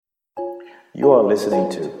You are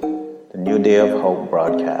listening to the New Day of Hope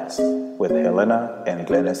broadcast with Helena and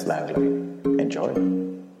Glennis Langley. Enjoy.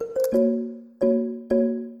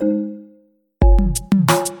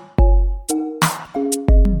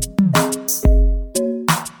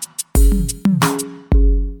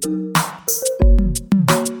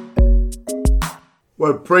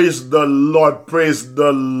 Well, praise the Lord, praise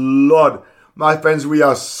the Lord. My friends, we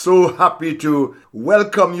are so happy to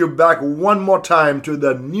welcome you back one more time to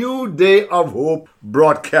the New Day of Hope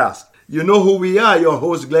broadcast. You know who we are, your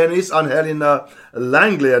host Glennis and Helena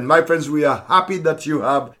Langley. And my friends, we are happy that you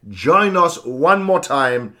have joined us one more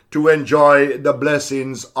time to enjoy the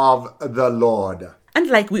blessings of the Lord. And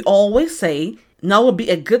like we always say, now would be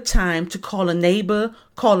a good time to call a neighbor,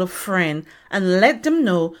 call a friend, and let them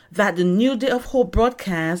know that the New Day of Hope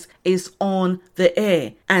broadcast is on the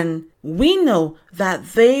air. And we know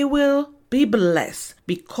that they will be blessed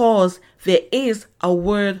because there is a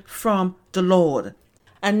word from the Lord.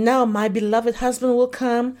 And now my beloved husband will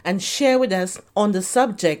come and share with us on the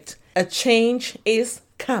subject, a change is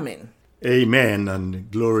coming. Amen, and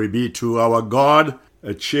glory be to our God.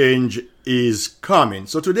 A change is coming.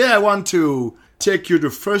 So today I want to take you to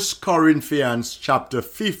 1 Corinthians chapter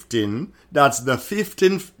 15. That's the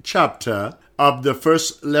 15th chapter of the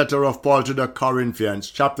first letter of Paul to the Corinthians,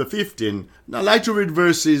 chapter 15. And I'd like to read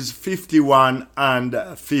verses 51 and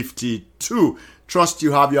 52. Trust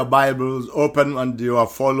you have your Bibles open and you are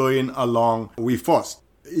following along with us.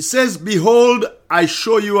 It says, "Behold, I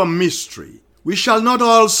show you a mystery. We shall not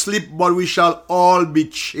all sleep, but we shall all be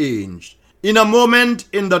changed. In a moment,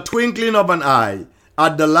 in the twinkling of an eye,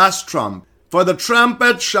 at the last trump. For the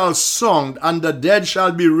trumpet shall sound, and the dead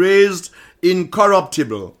shall be raised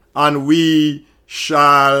incorruptible, and we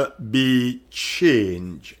shall be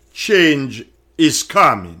changed." Change is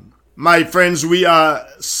coming. My friends, we are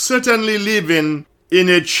certainly living in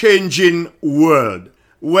a changing world.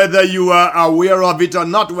 Whether you are aware of it or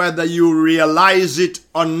not, whether you realize it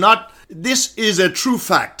or not, this is a true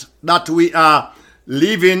fact that we are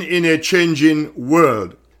living in a changing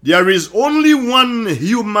world. There is only one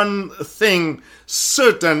human thing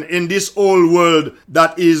certain in this old world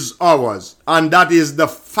that is ours, and that is the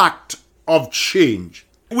fact of change.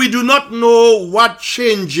 We do not know what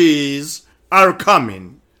changes are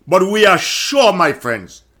coming, but we are sure, my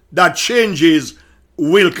friends, that changes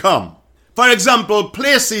will come. For example,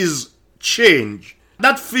 places change.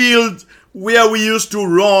 That field where we used to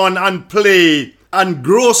run and play and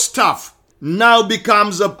grow stuff now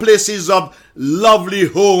becomes a places of lovely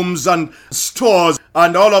homes and stores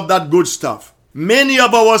and all of that good stuff. Many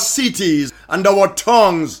of our cities and our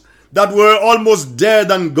towns that were almost dead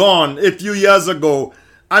and gone a few years ago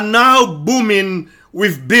are now booming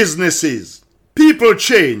with businesses. People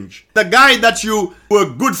change. The guy that you were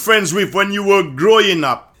good friends with when you were growing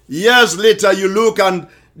up, years later you look and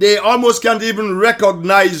they almost can't even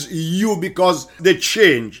recognize you because they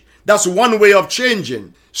change. That's one way of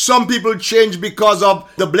changing. Some people change because of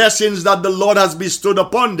the blessings that the Lord has bestowed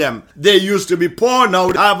upon them. They used to be poor, now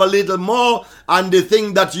they have a little more, and they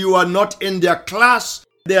think that you are not in their class.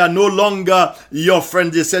 They are no longer your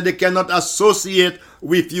friend. They say they cannot associate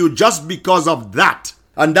with you just because of that.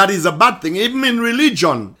 And that is a bad thing. Even in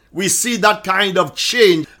religion, we see that kind of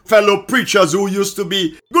change. Fellow preachers who used to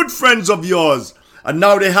be good friends of yours, and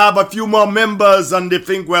now they have a few more members and they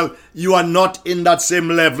think, well, you are not in that same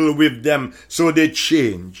level with them. So they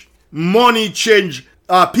change. Money change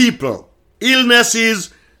people.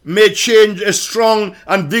 Illnesses may change a strong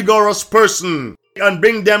and vigorous person and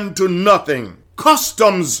bring them to nothing.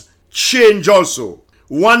 Customs change also.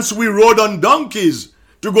 Once we rode on donkeys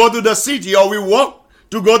to go to the city, or we walked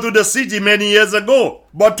to go to the city many years ago.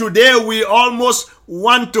 But today we almost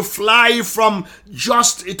want to fly from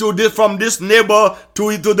this neighbor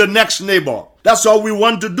to the next neighbor. That's how we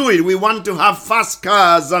want to do it. We want to have fast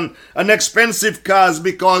cars and expensive cars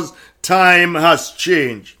because time has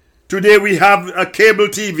changed. Today we have a cable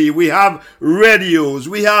TV, we have radios,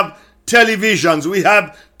 we have televisions, we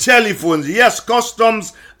have telephones. Yes,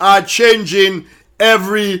 customs are changing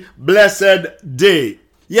every blessed day.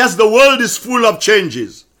 Yes, the world is full of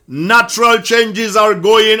changes. Natural changes are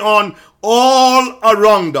going on all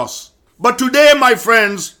around us. But today, my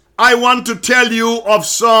friends, I want to tell you of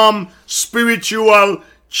some spiritual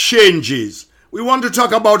changes. We want to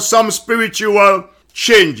talk about some spiritual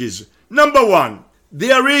changes. Number one,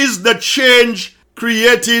 there is the change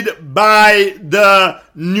created by the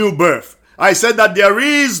new birth. I said that there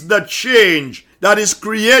is the change that is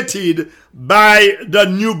created by the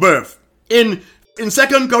new birth. In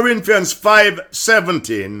 2 Corinthians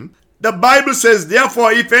 5:17, the Bible says,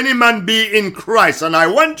 "Therefore, if any man be in Christ," and I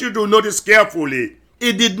want you to notice carefully,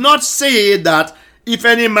 it did not say that if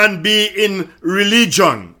any man be in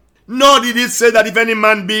religion. Nor did it say that if any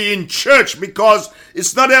man be in church, because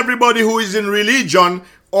it's not everybody who is in religion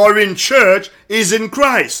or in church is in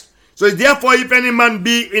Christ. So therefore, if any man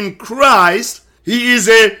be in Christ, he is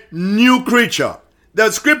a new creature.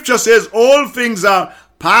 The scripture says all things are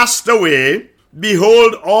passed away.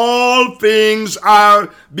 Behold, all things are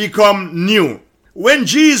become new. When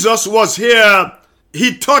Jesus was here,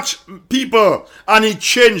 he touched people and he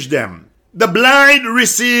changed them. The blind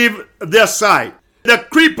received their sight. The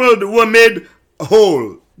crippled were made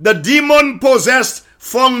whole. The demon-possessed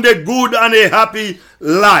found a good and a happy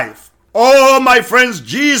life. Oh, my friends,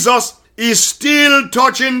 Jesus is still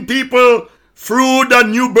touching people through the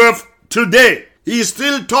new birth today. He's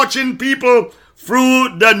still touching people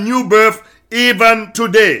through the new birth even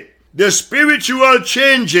today. The spiritual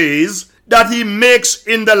changes that he makes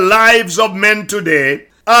in the lives of men today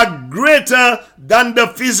are greater than the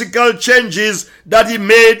physical changes that he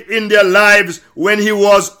made in their lives when he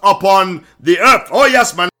was upon the earth. Oh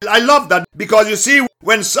yes, man, I love that, because you see,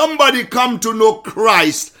 when somebody come to know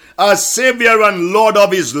Christ as Savior and Lord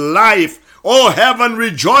of his life, oh, heaven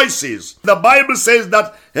rejoices. The Bible says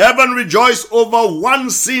that heaven rejoices over one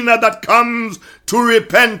sinner that comes to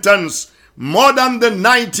repentance, more than the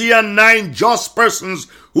 99 just persons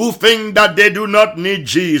who think that they do not need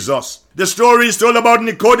Jesus. The story is told about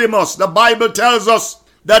Nicodemus. The Bible tells us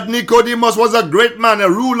that Nicodemus was a great man, a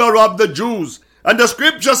ruler of the Jews. And the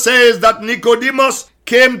scripture says that Nicodemus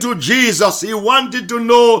came to Jesus. He wanted to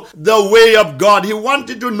know the way of God. He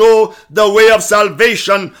wanted to know the way of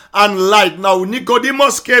salvation and light. Now,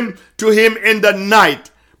 Nicodemus came to him in the night.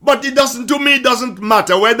 But it doesn't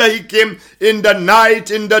matter whether he came in the night,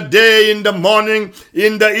 in the day, in the morning,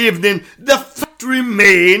 in the evening. The fact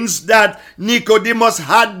remains that Nicodemus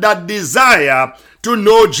had that desire to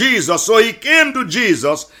know Jesus. So he came to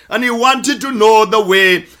Jesus and he wanted to know the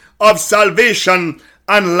way of salvation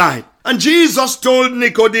and light. And Jesus told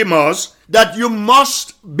Nicodemus that you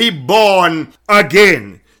must be born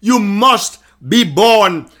again. You must be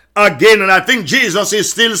born again. And I think Jesus is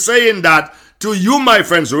still saying that to you, my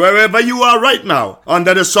friends, wherever you are right now,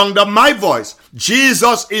 under the sound of my voice.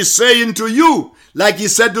 Jesus is saying to you, like he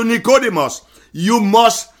said to Nicodemus, you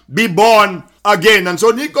must be born again. And so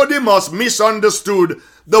Nicodemus misunderstood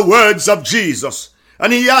the words of Jesus.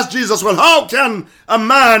 And he asked Jesus, well, how can a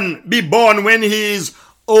man be born when he is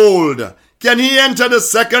old? Can he enter the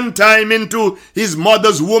second time into his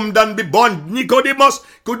mother's womb and be born? Nicodemus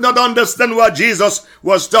could not understand what Jesus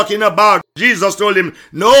was talking about. Jesus told him,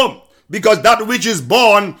 no, because that which is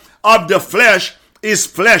born of the flesh is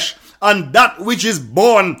flesh, and that which is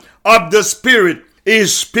born of the spirit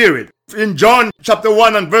is spirit. In John chapter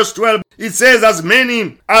 1 and verse 12, it says, as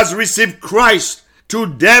many as received Christ, to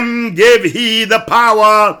them gave he the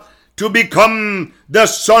power to become the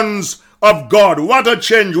sons of God. What a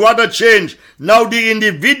change, what a change. Now the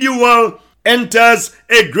individual enters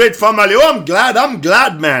a great family. Oh, I'm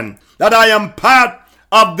glad, man, that I am part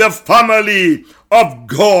of the family of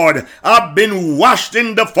God. I've been washed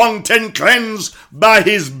in the fountain, cleansed by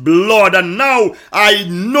his blood, and now I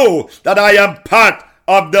know that I am part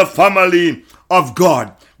of the family of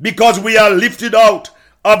God, because we are lifted out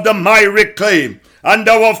of the miry clay, and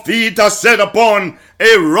our feet are set upon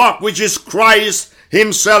a rock, which is Christ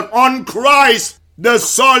himself. On Christ, the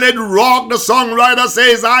solid rock, the songwriter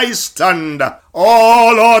says, I stand.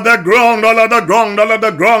 All of the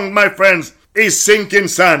ground, my friends, is sinking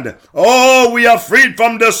sand. Oh, we are freed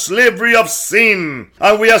from the slavery of sin,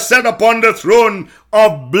 and we are set upon the throne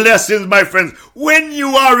of blessings, my friends. When you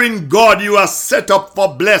are in God, you are set up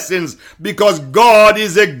for blessings, because God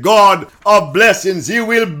is a God of blessings. He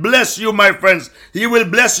will bless you, my friends. He will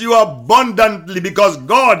bless you abundantly, because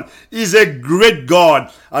God is a great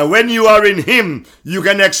God. And when you are in him, you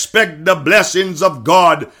can expect the blessings of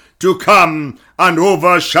God to come and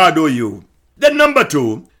overshadow you. Then number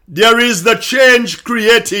 2, there is the change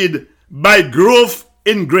created by growth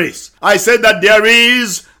in grace. I said that there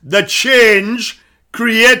is the change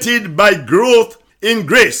created by growth in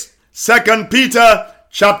grace. 2 Peter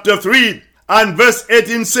chapter 3 and verse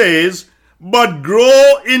 18 says, but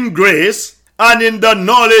grow in grace and in the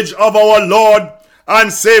knowledge of our Lord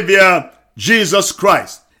and Savior Jesus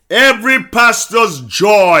Christ. Every pastor's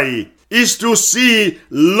joy is to see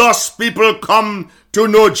lost people come to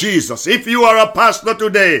know Jesus. If you are a pastor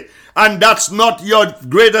today and that's not your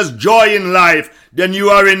greatest joy in life, then you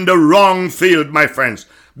are in the wrong field, my friends.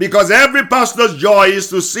 Because every pastor's joy is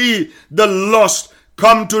to see the lost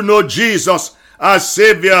come to know Jesus as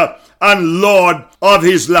Savior and Lord of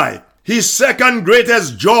his life. His second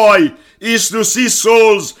greatest joy is to see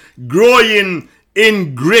souls growing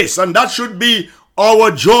in grace. And that should be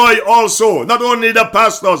our joy also. Not only the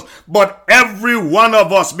pastors, but every one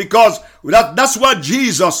of us, because that's what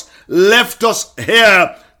Jesus left us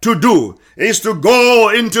here to do, is to go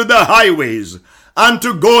into the highways and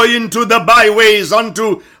to go into the byways and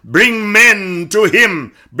to bring men to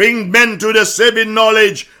him, bring men to the saving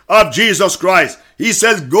knowledge of Jesus Christ. He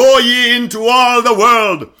says, go ye into all the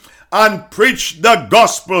world and preach the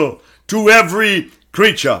gospel to every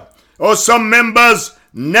creature. Oh, some members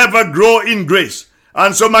never grow in grace.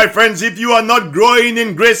 And so, my friends, if you are not growing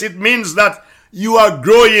in grace, it means that you are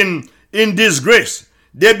growing in disgrace.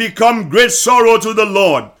 They become great sorrow to the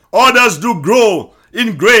Lord. Others do grow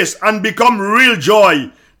in grace and become real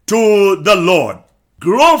joy to the Lord.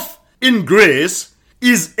 Growth in grace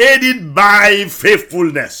is aided by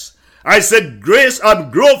faithfulness. I said grace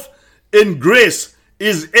and growth in grace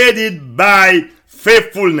is aided by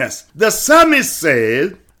faithfulness. The psalmist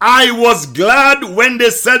said, I was glad when they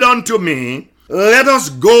said unto me, let us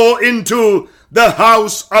go into the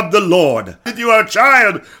house of the Lord. If you are a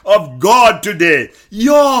child of God today,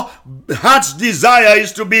 your heart's desire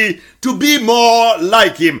is to be more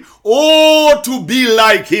like him. Oh, to be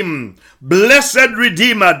like him. Blessed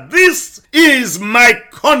Redeemer, this is my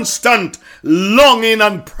constant longing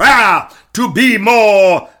and prayer, to be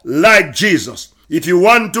more like Jesus. If you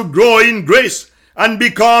want to grow in grace and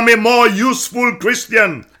become a more useful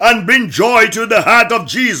Christian and bring joy to the heart of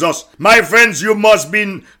Jesus, my friends, you must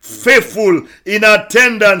be faithful in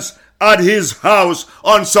attendance at his house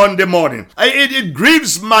on Sunday morning. It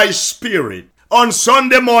grieves my spirit on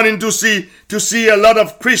Sunday morning to see a lot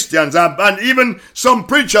of Christians and even some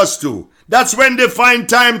preachers too. That's when they find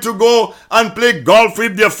time to go and play golf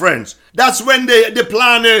with their friends. That's when they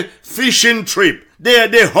plan a fishing trip.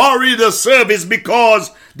 They hurry the service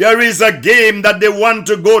because there is a game that they want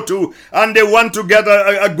to go to and they want to get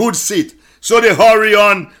a good seat. So they hurry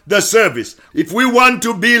on the service. If we want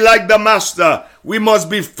to be like the Master, we must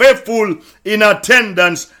be faithful in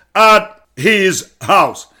attendance at his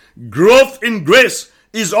house. Growth in grace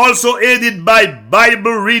is also aided by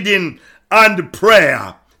Bible reading and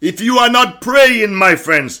prayer. If you are not praying, my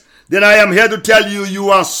friends, then I am here to tell you, you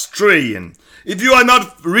are straying. If you are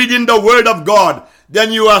not reading the Word of God,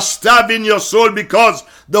 then you are starving your soul, because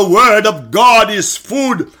the Word of God is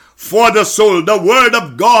food for the soul. The Word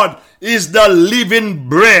of God is the living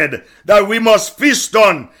bread that we must feast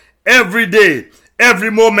on every day, every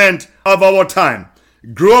moment of our time.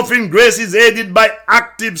 Growth in grace is aided by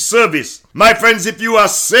active service. My friends, if you are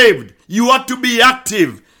saved, you ought to be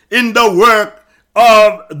active in the work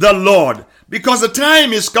of the Lord, because the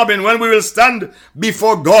time is coming when we will stand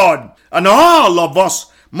before God, and all of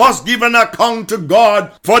us must give an account to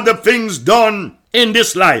God for the things done in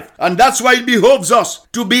this life. And that's why it behoves us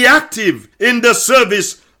to be active in the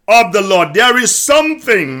service of the Lord. There is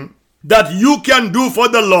something that you can do for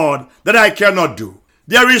the Lord that I cannot do.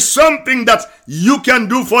 There is something that you can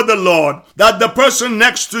do for the Lord that the person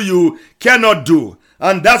next to you cannot do.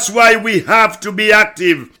 And that's why we have to be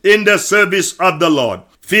active in the service of the Lord.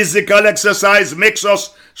 Physical exercise makes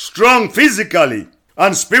us strong physically,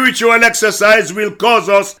 and spiritual exercise will cause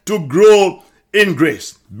us to grow in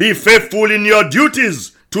grace. Be faithful in your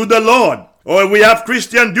duties to the Lord. Or we have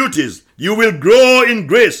Christian duties. You will grow in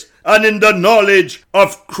grace and in the knowledge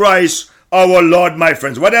of Christ our Lord, my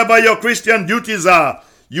friends. Whatever your Christian duties are,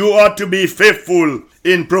 you ought to be faithful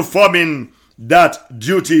in performing that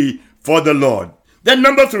duty for the Lord. Then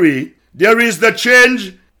number 3, there is the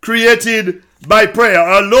change created by prayer.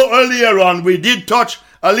 Although earlier on we did touch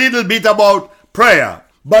a little bit about prayer,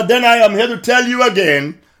 but then I am here to tell you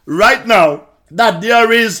again right now that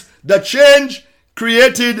there is the change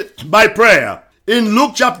created by prayer. In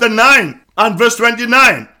Luke chapter 9 and verse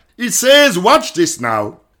 29, it says, watch this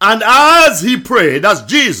now, and as he prayed, as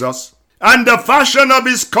Jesus, and the fashion of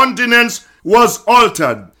his countenance was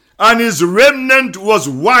altered, and his remnant was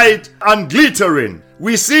white and glittering.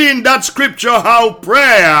 We see in that scripture how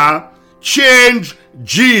prayer changed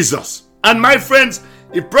Jesus. And my friends,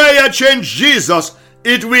 if prayer changed Jesus,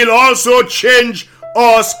 it will also change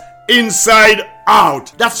us inside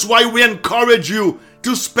out. That's why we encourage you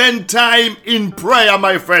to spend time in prayer,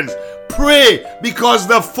 my friends. Pray, because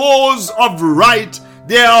the foes of right,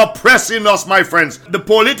 they are oppressing us, my friends. The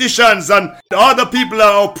politicians and other people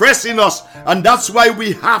are oppressing us. And that's why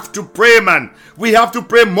we have to pray, man. We have to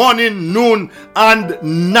pray morning, noon, and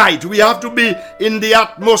night. We have to be in the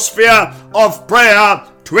atmosphere of prayer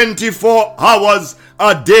 24 hours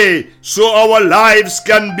a day, so our lives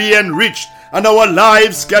can be enriched and our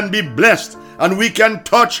lives can be blessed, and we can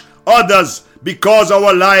touch others because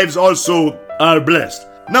our lives also are blessed.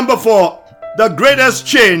 Number 4, the greatest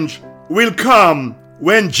change will come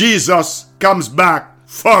when Jesus comes back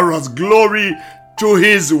for us. Glory to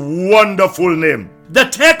his wonderful name. The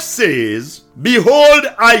text says, "Behold,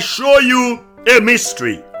 I show you a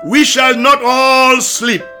mystery. We shall not all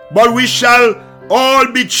sleep, but we shall all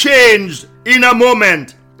be changed in a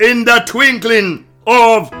moment, in the twinkling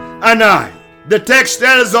of an eye." The text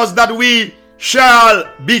tells us that we shall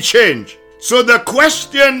be changed. So the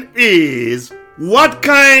question is, what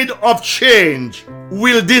kind of change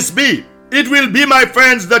will this be? It will be, my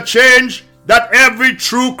friends, the change that every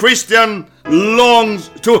true Christian longs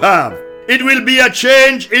to have. It will be a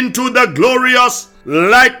change into the glorious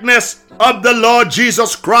likeness of the Lord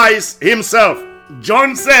Jesus Christ himself.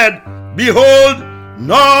 John said, "Behold,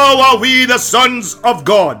 now are we the sons of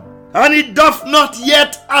God, and it doth not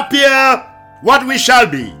yet appear what we shall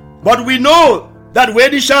be. But we know that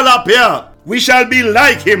when he shall appear, we shall be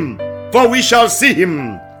like him, for we shall see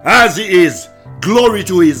him as he is." Glory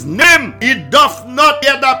to his name. It doth not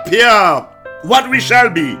yet appear what we shall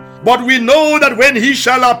be, but we know that when he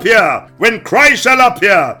shall appear, when Christ shall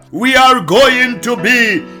appear, we are going to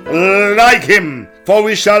be like him, for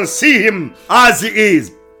we shall see him as he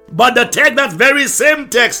is. But the text, that very same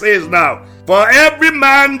text is now, "For every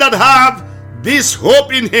man that have this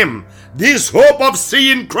hope in him," this hope of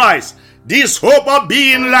seeing Christ, this hope of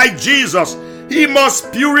being like Jesus, he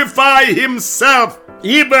must purify himself,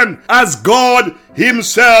 even as God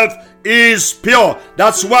himself is pure.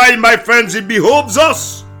 That's why, my friends, it behoves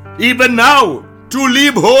us, even now, to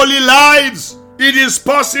live holy lives. It is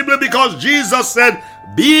possible because Jesus said,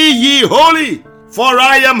 "Be ye holy, for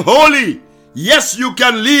I am holy." Yes, you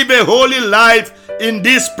can live a holy life in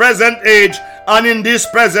this present age and in this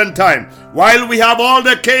present time. While we have all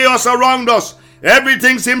the chaos around us,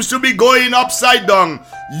 everything seems to be going upside down,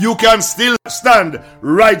 you can still stand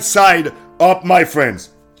right side up, my friends.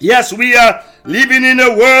 Yes, we are living in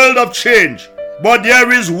a world of change, but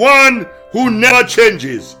there is one who never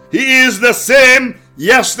changes. He is the same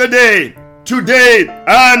yesterday, today,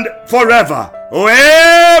 and forever. Oh,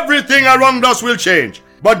 everything around us will change,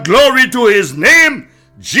 but glory to his name,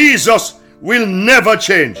 Jesus will never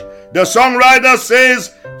change. The songwriter says,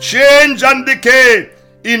 "Change and decay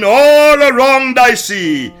in all around I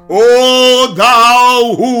see. O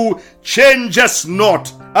thou who changest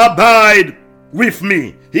not, abide with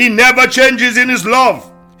me." He never changes in his love.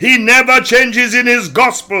 He never changes in his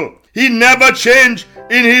gospel. He never changes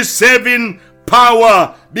in his saving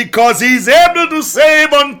power, because he is able to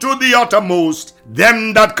save unto the uttermost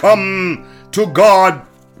them that come to God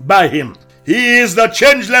by him. He is the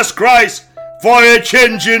changeless Christ for a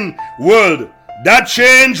changing world. That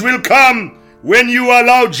change will come when you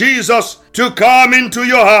allow Jesus to come into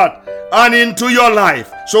your heart and into your life.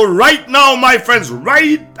 So right now, my friends,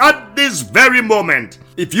 right at this very moment,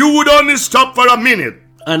 if you would only stop for a minute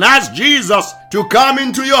and ask Jesus to come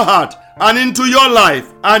into your heart and into your life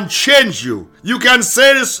and change you, you can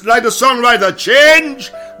say this like the songwriter,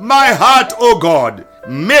 "Change my heart, O God,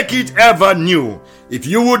 make it ever new." If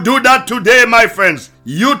you would do that today, my friends,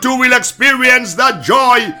 you too will experience that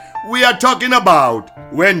joy we are talking about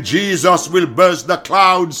when Jesus will burst the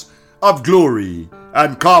clouds of glory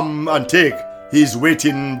and come and take his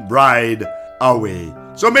waiting bride away.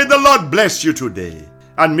 So may the Lord bless you today,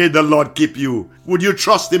 and may the Lord keep you. Would you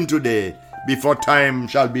trust him today before time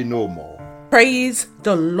shall be no more? Praise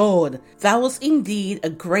the Lord. That was indeed a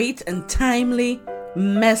great and timely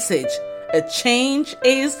message. A change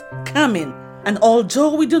is coming. And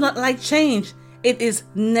although we do not like change, it is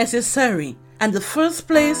necessary. And the first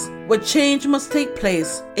place where change must take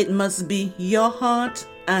place, it must be your heart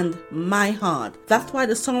and my heart. That's why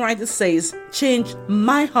the songwriter says, "Change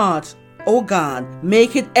my heart, O God,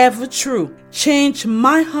 make it ever true. Change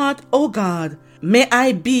my heart, O God, may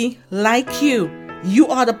I be like you. You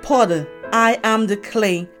are the potter, I am the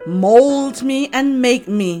clay. Mold me and make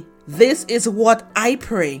me. This is what I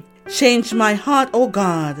pray. Change my heart, O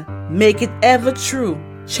God, make it ever true.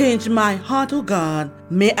 Change my heart, O God,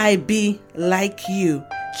 may I be like you."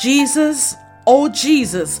 Jesus, oh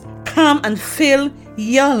Jesus, come and fill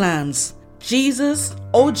your lamps. Jesus,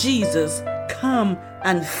 oh Jesus, come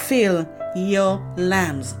and fill your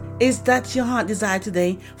lamps. Is that your heart desire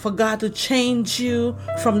today, for God to change you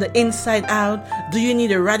from the inside out? Do you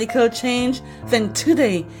need a radical change? Then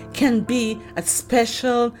today can be a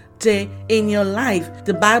special day in your life.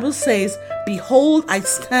 The Bible says, "Behold, I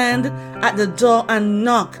stand at the door and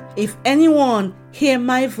knock. If anyone hear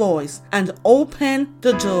my voice and open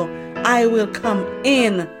the door, I will come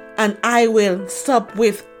in and I will sup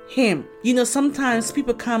with him." You know, sometimes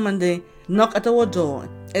people come and they knock at our door,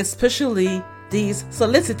 especially these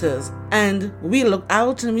solicitors, and we look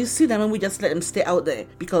out and we see them and we just let them stay out there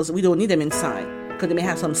because we don't need them inside, because they may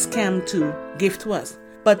have some scam to give to us.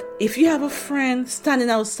 But if you have a friend standing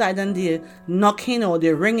outside and they're knocking or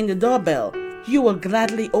they're ringing the doorbell, you will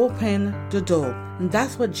gladly open the door. And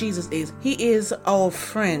that's what Jesus is. He is our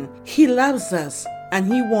friend. He loves us and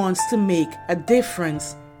he wants to make a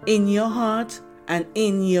difference in your heart and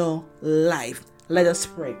in your life. Let us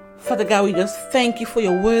pray. Father God, we just thank you for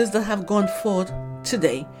your words that have gone forth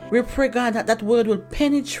today. We pray, God, that that word will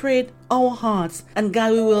penetrate our hearts. And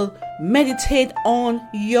God, we will meditate on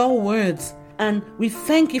your words. And we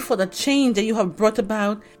thank you for the change that you have brought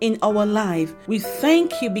about in our life. We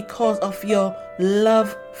thank you because of your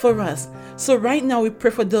love for us. So right now we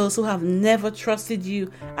pray for those who have never trusted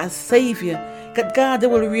you as Savior. That God, they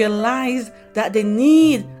will realize that they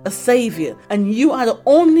need a Savior. And you are the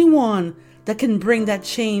only one that can bring that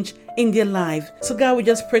change in their life. So God, we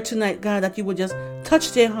just pray tonight, God, that you will just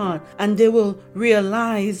touch their heart and they will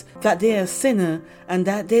realize that they are a sinner and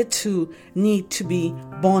that they too need to be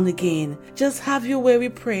born again. Just have your way, we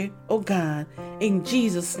pray, oh God, in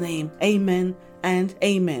Jesus' name. Amen and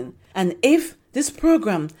amen. And if this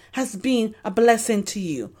program has been a blessing to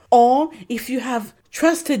you, or if you have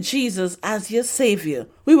trusted Jesus as your Savior,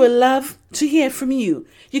 we would love to hear from you.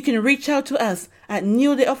 You can reach out to us at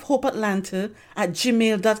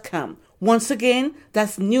newdayaofhopeatlanta@gmail.com. Once again,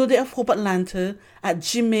 that's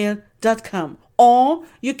newdayaofhopeatlanta@gmail.com. Or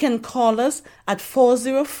you can call us at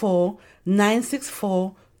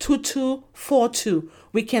 404-964-2242.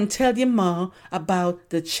 We can tell you more about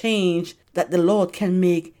the change that the Lord can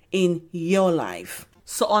make in your life.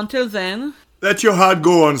 So until then, let your heart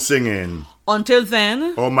go on singing. Until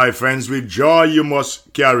then, oh my friends, with joy you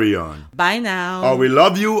must carry on. Bye now. Oh, we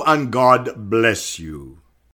love you and God bless you.